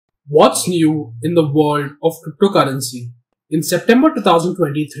What's new in the world of cryptocurrency? In September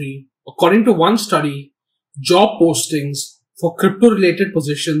 2023, according to one study, job postings for crypto-related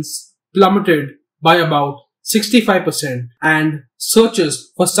positions plummeted by about 65% and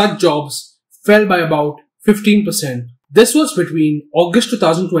searches for such jobs fell by about 15%. This was between August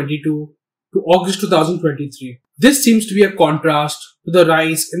 2022 to August 2023. This seems to be a contrast to the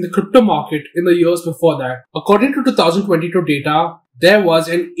rise in the crypto market in the years before that. According to 2022 data, there was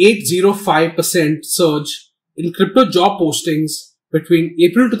an 805% surge in crypto job postings between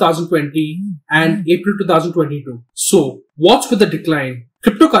April 2020 and April 2022. So, what's with the decline?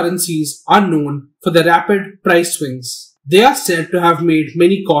 Cryptocurrencies are known for their rapid price swings. They are said to have made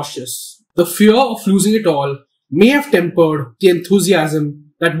many cautious. The fear of losing it all may have tempered the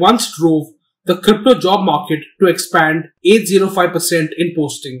enthusiasm that once drove the crypto job market to expand 805% in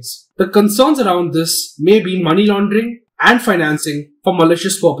postings. The concerns around this may be money laundering and financing for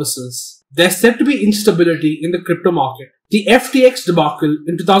malicious purposes. There's said to be instability in the crypto market. The FTX debacle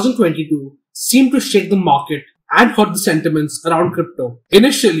in 2022 seemed to shake the market and hurt the sentiments around crypto.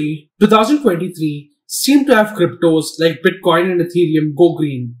 Initially, 2023 seemed to have cryptos like Bitcoin and Ethereum go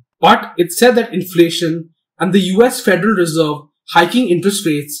green. But it's said that inflation and the US Federal Reserve hiking interest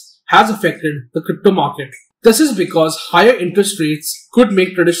rates has affected the crypto market. This is because higher interest rates could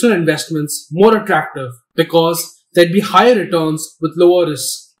make traditional investments more attractive because there'd be higher returns with lower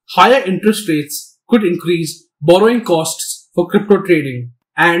risk. Higher interest rates could increase borrowing costs for crypto trading,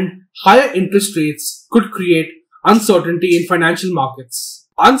 and higher interest rates could create uncertainty in financial markets.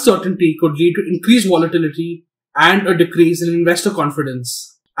 Uncertainty could lead to increased volatility and a decrease in investor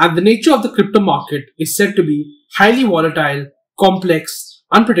confidence. And the nature of the crypto market is said to be highly volatile, complex,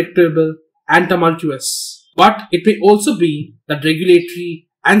 unpredictable, and tumultuous. But it may also be that regulatory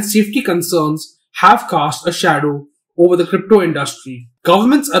and safety concerns have cast a shadow over the crypto industry.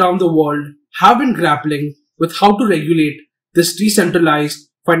 Governments around the world have been grappling with how to regulate this decentralized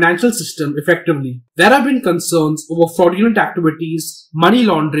financial system effectively. There have been concerns over fraudulent activities, money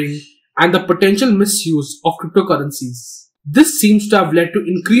laundering, and the potential misuse of cryptocurrencies. This seems to have led to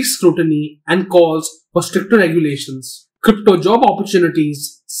increased scrutiny and calls for stricter regulations. Crypto job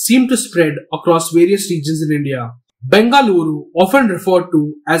opportunities seem to spread across various regions in India. Bengaluru, often referred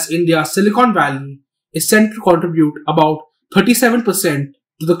to as India's Silicon Valley, is said to contribute about 37%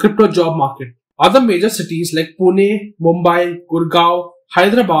 to the crypto job market. Other major cities like Pune, Mumbai, Gurgaon,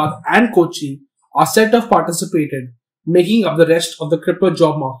 Hyderabad, and Kochi are said to have participated, making up the rest of the crypto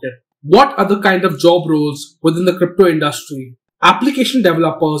job market. What other kind of job roles within the crypto industry? Application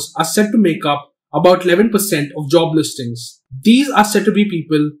developers are said to make up about 11% of job listings. These are said to be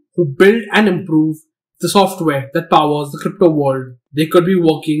people who build and improve the software that powers the crypto world. They could be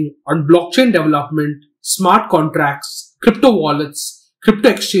working on blockchain development, smart contracts, crypto wallets, crypto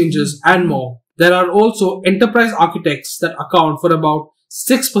exchanges, and more. There are also enterprise architects that account for about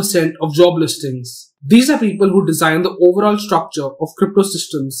 6% of job listings. These are people who design the overall structure of crypto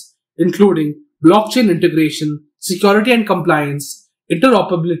systems, including blockchain integration, security and compliance,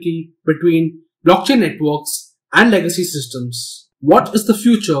 interoperability between blockchain networks, and legacy systems. What is the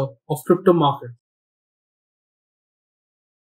future of crypto market?